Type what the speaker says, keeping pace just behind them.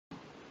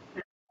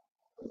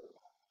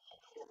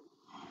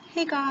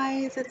Hey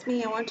guys, it's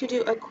me. I want to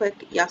do a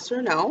quick yes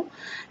or no,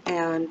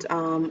 and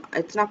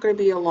it's not going to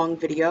be a long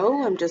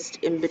video. I'm just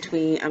in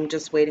between. I'm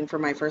just waiting for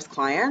my first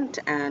client,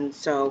 and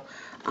so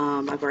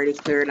I've already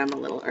cleared. I'm a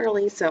little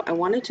early, so I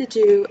wanted to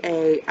do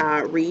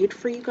a read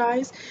for you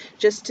guys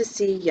just to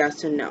see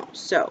yes and no.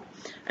 So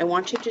I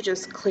want you to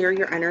just clear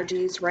your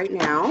energies right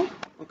now.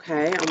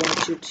 Okay, I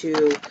want you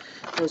to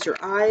close your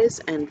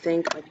eyes and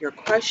think of your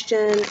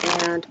question,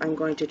 and I'm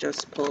going to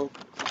just pull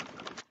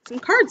some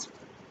cards.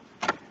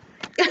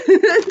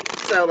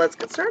 So let's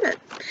get started.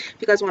 If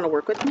you guys want to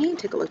work with me,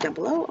 take a look down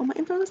below. All my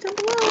info is down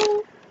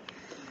below.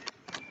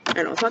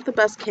 I know it's not the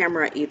best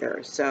camera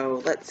either,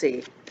 so let's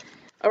see.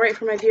 All right,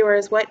 for my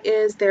viewers, what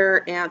is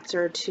their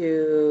answer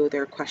to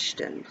their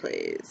question,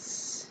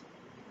 please?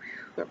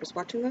 Whoever's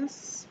watching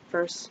this,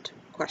 first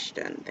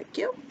question. Thank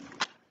you.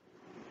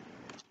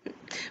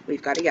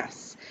 We've got a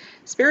yes.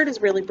 Spirit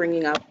is really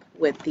bringing up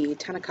with the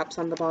Ten of Cups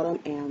on the bottom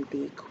and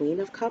the Queen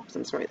of Cups.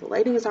 I'm sorry, the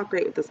lighting is not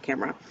great with this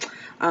camera.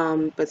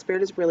 But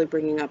Spirit is really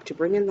bringing up to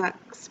bring in that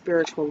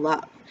spiritual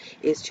love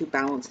is to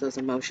balance those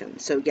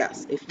emotions. So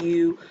yes, if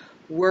you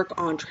work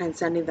on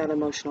transcending that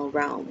emotional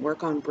realm,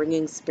 work on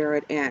bringing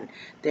spirit in,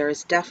 there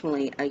is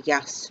definitely a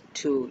yes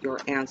to your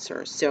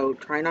answer. So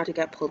try not to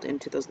get pulled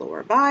into those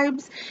lower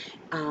vibes.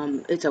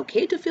 It's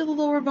okay to feel the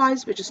lower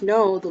vibes, but just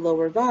know the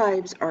lower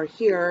vibes are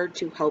here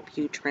to help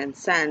you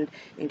transcend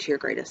into your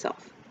greatest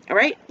self. All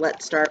right,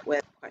 let's start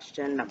with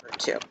question number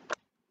 2.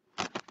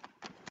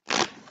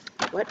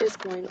 What is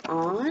going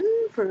on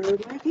for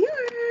my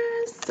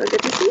viewers? So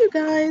good to see you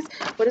guys.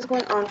 What is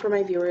going on for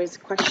my viewers?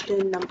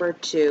 Question number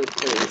 2,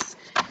 please.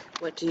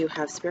 What do you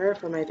have, Spirit,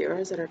 for my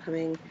viewers that are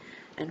coming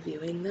and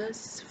viewing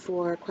this?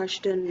 For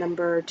question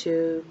number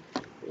 2,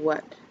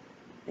 what?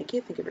 Thank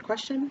you. Think of your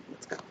question.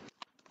 Let's go.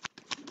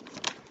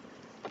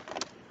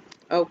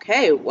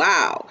 Okay,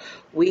 wow.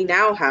 We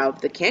now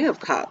have the King of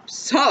Cups.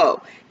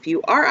 So, if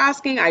you are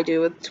asking, I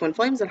do with Twin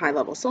Flames and High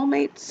Level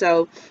Soulmates.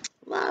 So,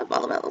 love,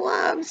 all about the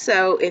love.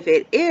 So, if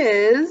it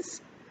is,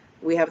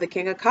 we have the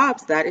King of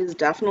Cups. That is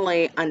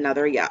definitely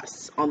another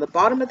yes. On the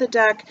bottom of the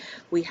deck,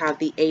 we have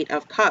the Eight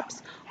of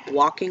Cups,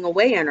 walking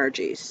away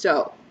energy.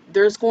 So,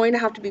 there's going to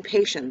have to be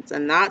patience,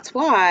 and that's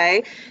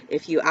why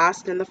if you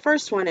asked in the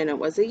first one and it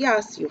was a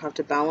yes, you have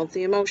to balance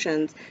the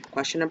emotions.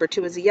 Question number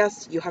 2 is a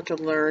yes, you have to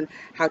learn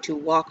how to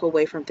walk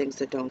away from things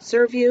that don't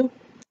serve you.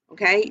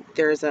 Okay,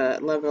 there's a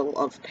level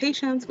of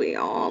patience. We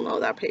all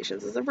know that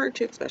patience is a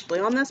virtue, especially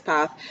on this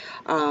path.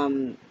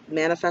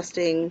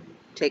 Manifesting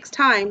takes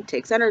time,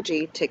 takes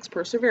energy, takes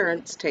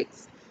perseverance,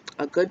 takes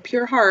a good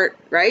pure heart,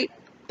 right,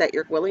 that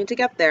you're willing to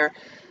get there.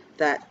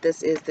 That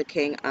this is the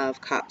King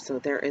of Cups. So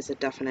there is a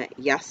definite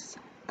yes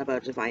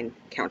about divine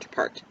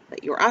counterpart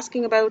that you're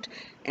asking about.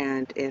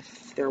 And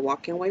if they're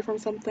walking away from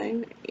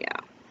something, yeah,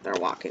 they're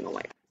walking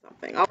away from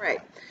something. All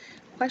right.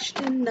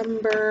 Question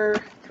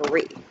number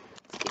 3.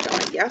 Keep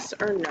going. Yes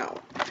or no?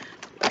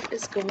 What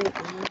is going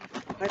on?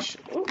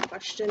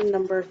 Question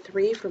number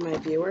 3 for my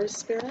viewers,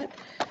 Spirit.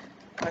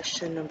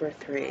 Question number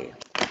 3.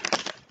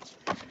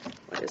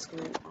 What is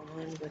going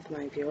on with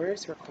my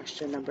viewers for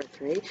question number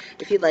 3?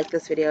 If you like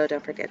this video,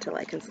 don't forget to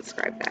like and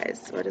subscribe,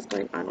 guys. What is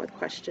going on with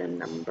question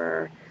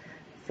number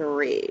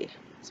 3?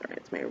 Sorry,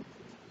 it's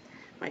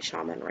my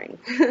shaman ring.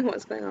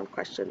 What's going on with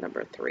question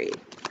number 3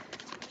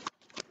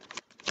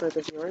 for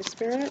the viewer,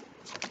 Spirit?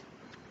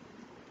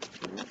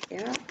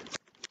 Yeah,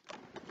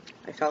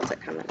 I felt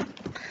it coming.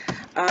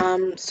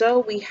 So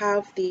we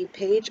have the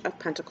Page of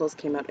Pentacles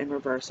came out in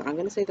reverse. So I'm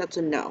going to say that's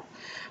a no.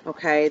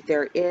 Okay,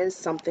 there is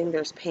something,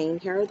 there's pain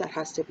here that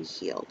has to be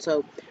healed.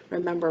 So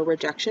remember,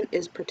 rejection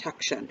is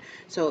protection.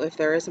 So if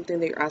there is something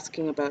that you're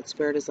asking about,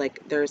 Spirit is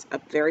like, there's a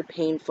very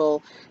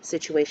painful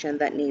situation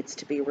that needs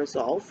to be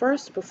resolved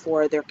first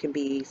before there can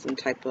be some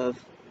type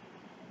of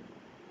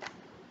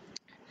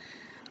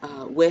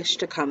wish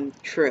to come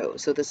true.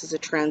 So this is a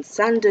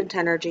transcendent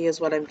energy is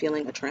what I'm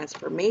feeling, a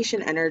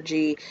transformation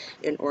energy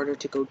in order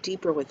to go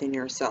deeper within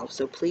yourself.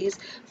 So please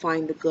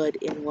find the good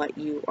in what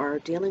you are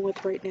dealing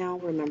with right now.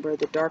 Remember,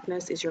 the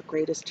darkness is your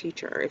greatest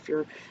teacher. If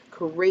you're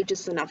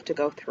courageous enough to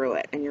go through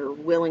it and you're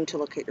willing to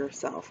look at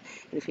yourself,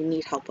 and if you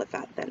need help with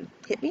that, then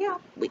hit me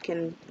up. We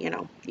can,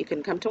 you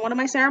can come to one of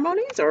my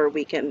ceremonies or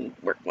we can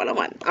work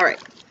one-on-one. All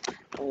right,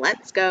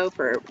 let's go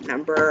for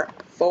number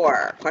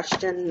 4.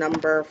 Question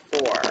number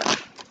 4.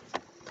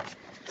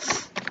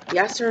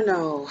 Yes or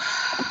no,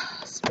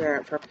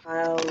 Spirit, for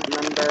pile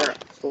number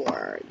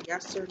 4.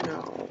 Yes or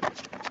no,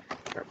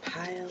 for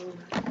pile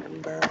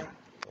number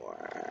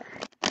 4.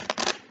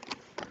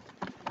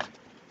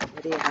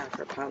 What do you have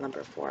for pile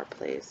number 4,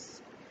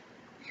 please?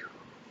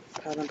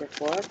 Pile number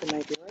 4 for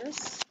my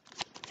viewers.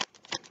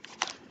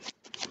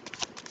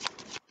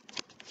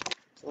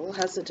 A little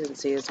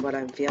hesitancy is what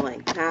I'm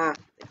feeling.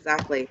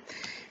 Exactly.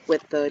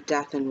 With the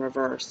Death in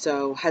reverse.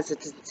 So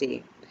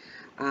hesitancy.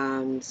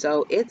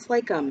 So it's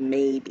like a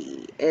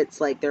maybe.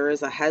 It's like there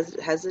is a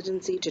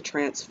hesitancy to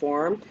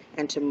transform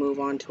and to move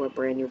on to a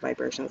brand new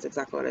vibration. That's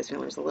exactly what I was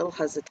feeling. There's a little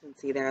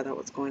hesitancy there that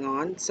what's going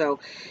on. So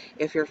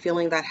if you're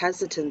feeling that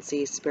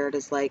hesitancy, Spirit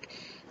is like,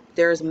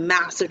 there's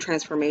massive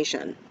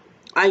transformation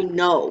I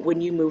know when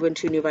you move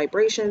into new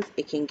vibrations,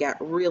 it can get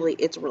really,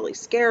 it's really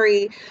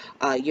scary.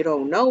 You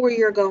don't know where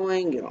you're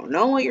going. You don't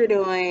know what you're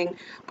doing.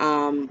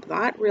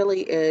 That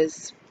really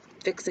is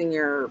fixing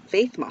your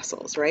faith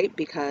muscles, right?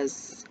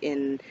 Because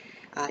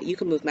you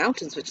can move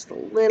mountains with just a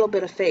little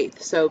bit of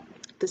faith. So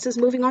this is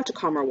moving on to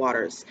calmer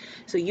waters.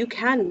 So you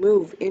can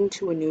move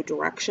into a new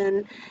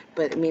direction,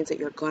 but it means that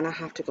you're gonna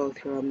have to go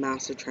through a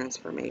massive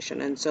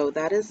transformation. And so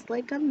that is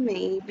like a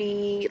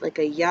maybe, like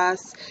a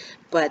yes,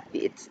 but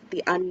it's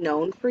the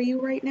unknown for you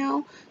right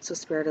now. So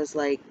Spirit is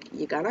like,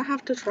 you gotta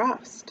have to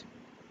trust.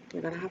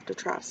 You're gonna have to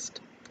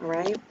trust. All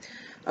right.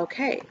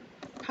 Okay.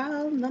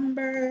 Pile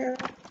number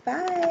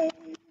 5.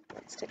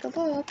 Let's take a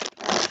look.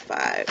 Pile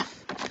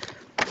 5.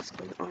 What's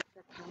going on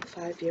for pile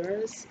 5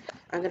 viewers?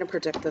 I'm gonna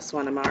predict this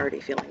one. I'm already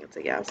feeling it's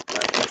a yes,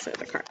 but we'll say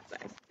the current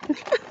thing.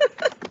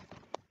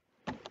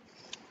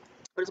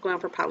 What is going on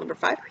for pile number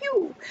 5?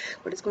 Whew!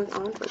 What is going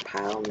on for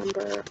pile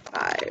number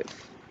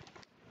 5?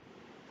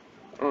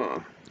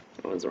 Oh,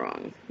 I was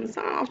wrong. It's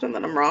not often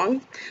that I'm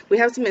wrong. We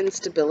have some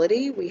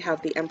instability. We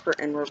have the Emperor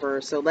in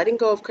reverse. So letting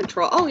go of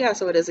control. Oh yeah,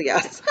 so it is a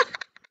yes.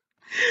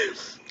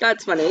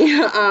 That's funny,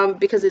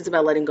 because it's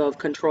about letting go of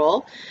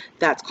control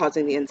that's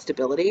causing the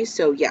instability.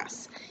 So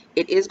yes,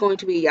 it is going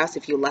to be a yes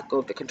if you let go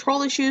of the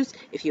control issues,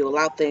 if you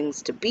allow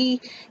things to be,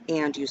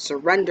 and you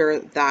surrender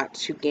that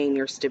to gain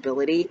your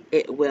stability,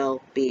 it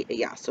will be a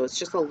yes. So it's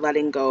just a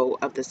letting go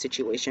of the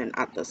situation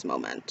at this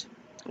moment.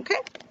 Okay.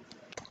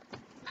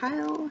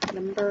 Pile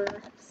number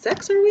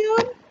 6 are we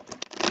on?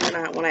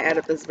 When I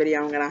edit this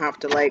video, I'm gonna have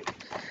to like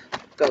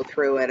go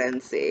through it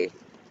and see.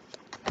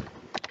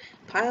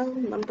 Pile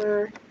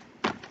number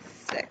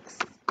 6.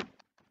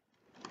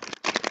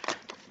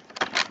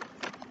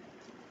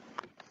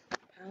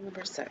 Pile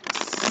number 6.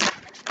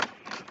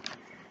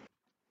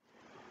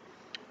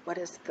 What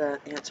is the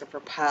answer for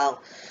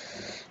pile?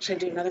 Should I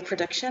do another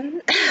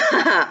prediction?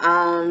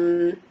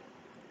 I'm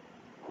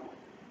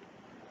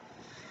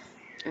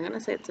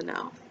gonna say it's a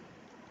no.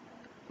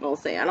 We'll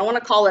see. I don't want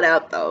to call it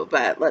out though,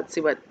 but let's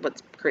see what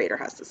creator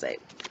has to say.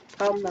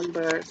 Pile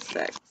number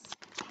 6.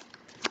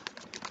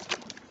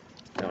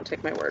 Don't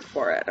take my word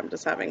for it. I'm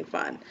just having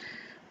fun.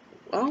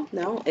 Well,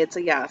 no, it's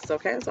a yes.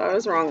 Okay, so I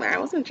was wrong there. I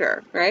wasn't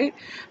sure, right?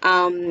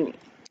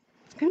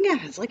 Yeah,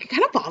 it's like it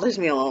kind of bothers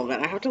me a little bit.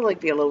 I have to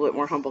like be a little bit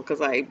more humble because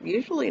I'm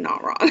usually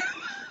not wrong.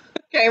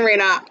 Okay,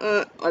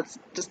 Marina, let's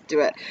just do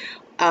it.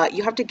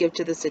 You have to give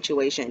to the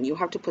situation. You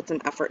have to put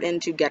some effort in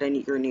to get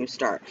your new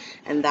start,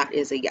 and that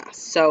is a yes.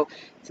 So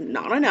it's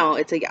not a no,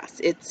 it's a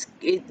yes.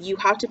 You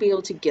have to be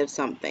able to give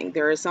something.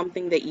 There is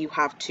something that you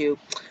have to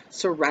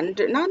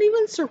surrender. Not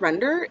even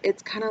surrender.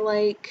 It's kind of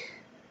like,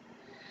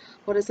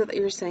 what is it that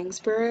you're saying,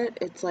 Spirit?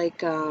 It's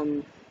like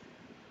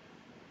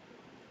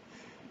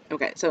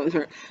okay, so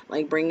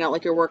like bringing out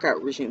like your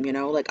workout regime, you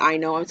know, like I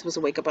know I'm supposed to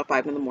wake up at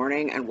 5 in the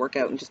morning and work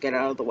out and just get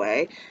out of the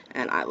way,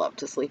 and I love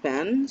to sleep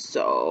in.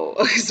 So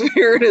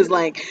Spirit is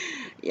like,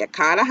 you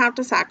kind of have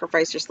to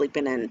sacrifice your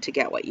sleeping in to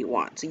get what you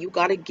want. So you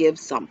got to give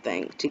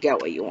something to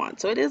get what you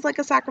want. So it is like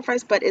a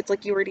sacrifice, but it's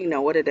like you already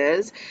know what it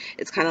is.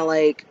 It's kind of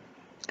like,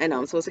 I know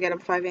I'm supposed to get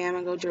up at 5 a.m.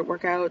 and go to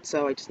work out,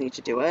 so I just need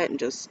to do it and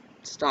just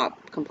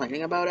stop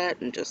complaining about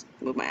it and just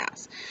move my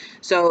ass.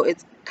 So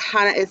it's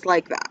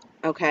like that.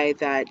 Okay,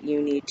 that you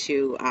need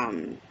to,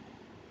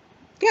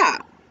 yeah,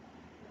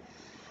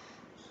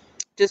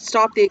 just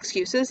stop the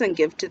excuses and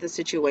give to the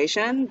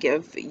situation,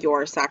 give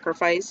your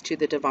sacrifice to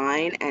the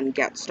divine and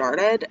get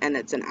started. And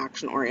it's an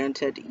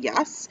action-oriented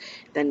yes,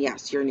 then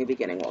yes, your new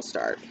beginning will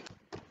start.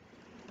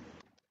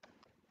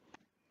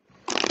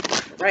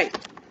 Right.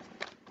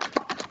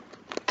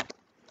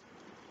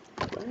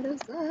 What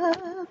is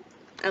up?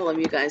 I love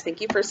you guys.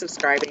 Thank you for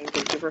subscribing.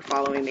 Thank you for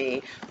following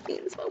me. It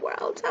means the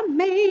world to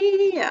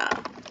me. Yeah.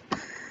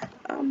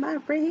 Oh, my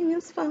ring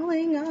is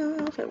falling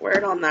off. A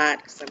word on that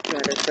because I'm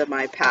committed to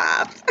my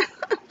path.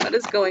 What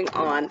is going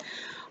on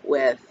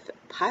with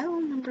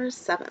pile number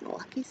 7?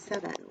 Lucky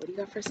 7. What do you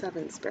got for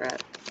 7,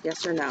 Spirit?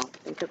 Yes or no?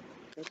 Think of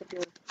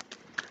your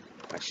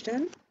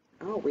question.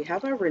 Oh, we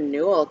have a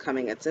renewal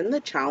coming. It's in the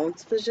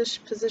challenge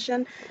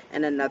position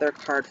and another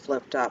card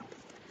flipped up.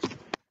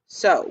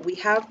 So we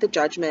have the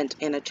judgment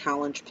in a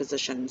challenge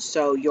position.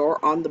 So you're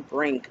on the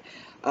brink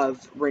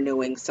of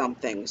renewing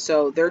something.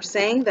 So they're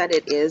saying that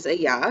it is a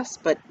yes,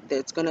 but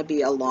it's going to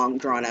be a long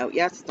drawn out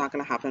yes. It's not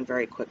going to happen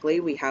very quickly.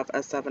 We have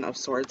a 7 of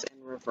Swords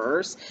in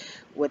reverse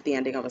with the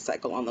ending of a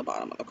cycle on the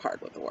bottom of the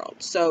card with the world.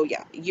 So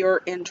yeah,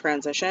 you're in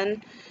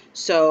transition.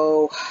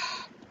 So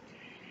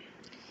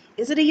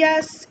is it a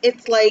yes?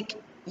 It's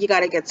like you got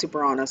to get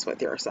super honest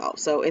with yourself.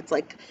 So it's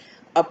like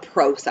a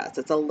process.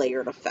 It's a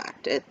layered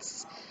effect.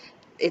 It's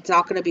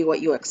not going to be what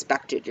you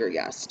expected your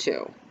yes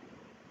to.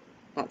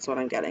 That's what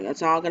I'm getting.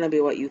 It's not going to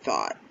be what you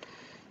thought.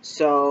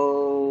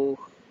 So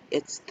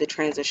it's the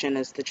transition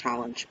is the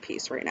challenge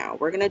piece right now.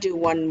 We're going to do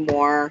one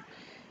more.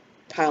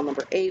 Pile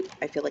number 8.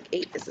 I feel like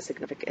 8 is it's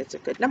a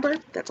good number.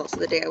 That's also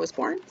the day I was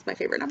born. It's my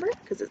favorite number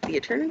because it's the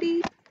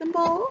eternity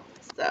symbol.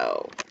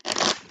 So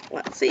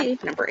let's see.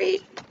 Number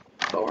 8.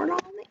 Born on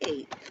the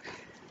 8th.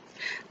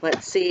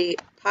 Let's see.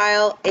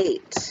 Pile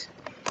 8.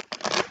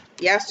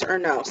 Yes or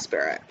no,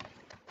 Spirit?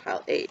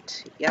 Pile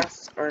 8.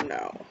 Yes or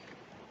no?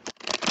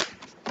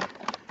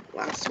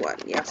 Last one.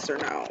 Yes or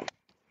no?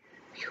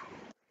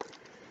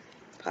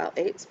 Pile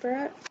 8,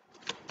 Spirit.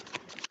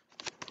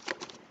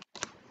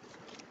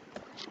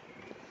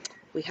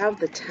 We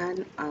have the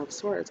 10 of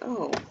Swords.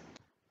 Oh.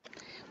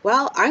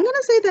 Well, I'm going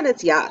to say that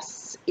it's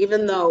yes,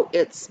 even though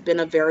it's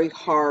been a very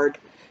hard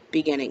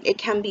beginning. It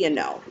can be a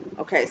no.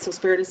 Okay, so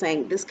Spirit is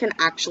saying this can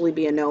actually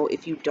be a no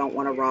if you don't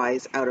want to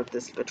rise out of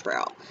this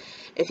betrayal.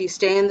 If you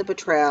stay in the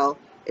betrayal,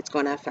 it's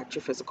going to affect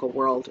your physical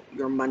world,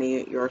 your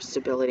money, your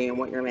stability, and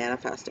what you're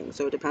manifesting.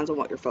 So it depends on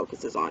what your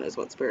focus is on, is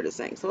what Spirit is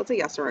saying. So it's a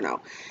yes or a no.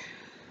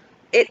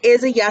 It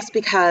is a yes,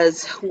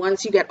 because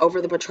once you get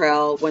over the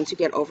betrayal, once you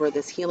get over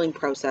this healing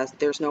process,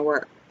 there's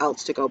nowhere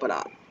else to go but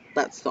up.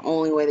 That's the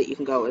only way that you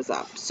can go, is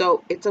up.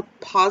 So it's a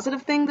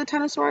positive thing, the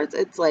Ten of Swords.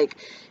 It's like,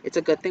 it's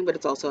a good thing, but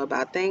it's also a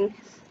bad thing.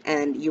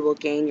 And you will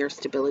gain your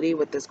stability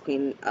with this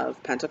Queen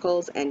of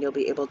Pentacles, and you'll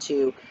be able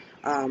to,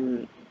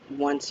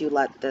 once you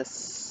let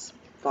this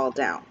fall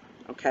down,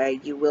 okay,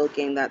 you will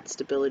gain that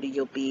stability.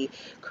 You'll be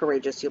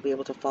courageous. You'll be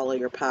able to follow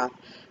your path.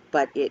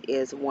 But it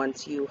is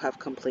once you have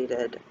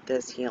completed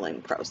this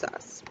healing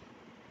process.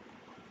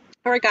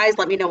 All right, guys,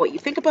 let me know what you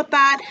think about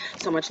that.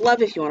 So much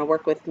love. If you want to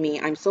work with me,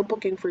 I'm still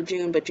booking for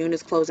June, but June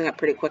is closing up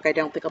pretty quick. I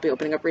don't think I'll be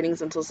opening up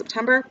readings until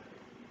September.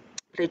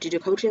 But I do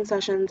coaching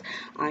sessions.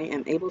 I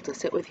am able to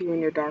sit with you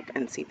in your dark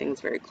and see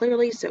things very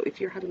clearly. So if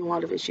you're having a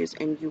lot of issues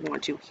and you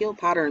want to heal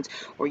patterns,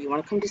 or you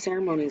want to come to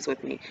ceremonies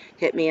with me,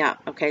 hit me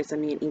up. Okay,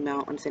 send me an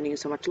email. I'm sending you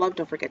so much love.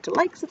 Don't forget to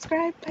like,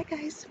 subscribe. Bye,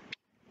 guys.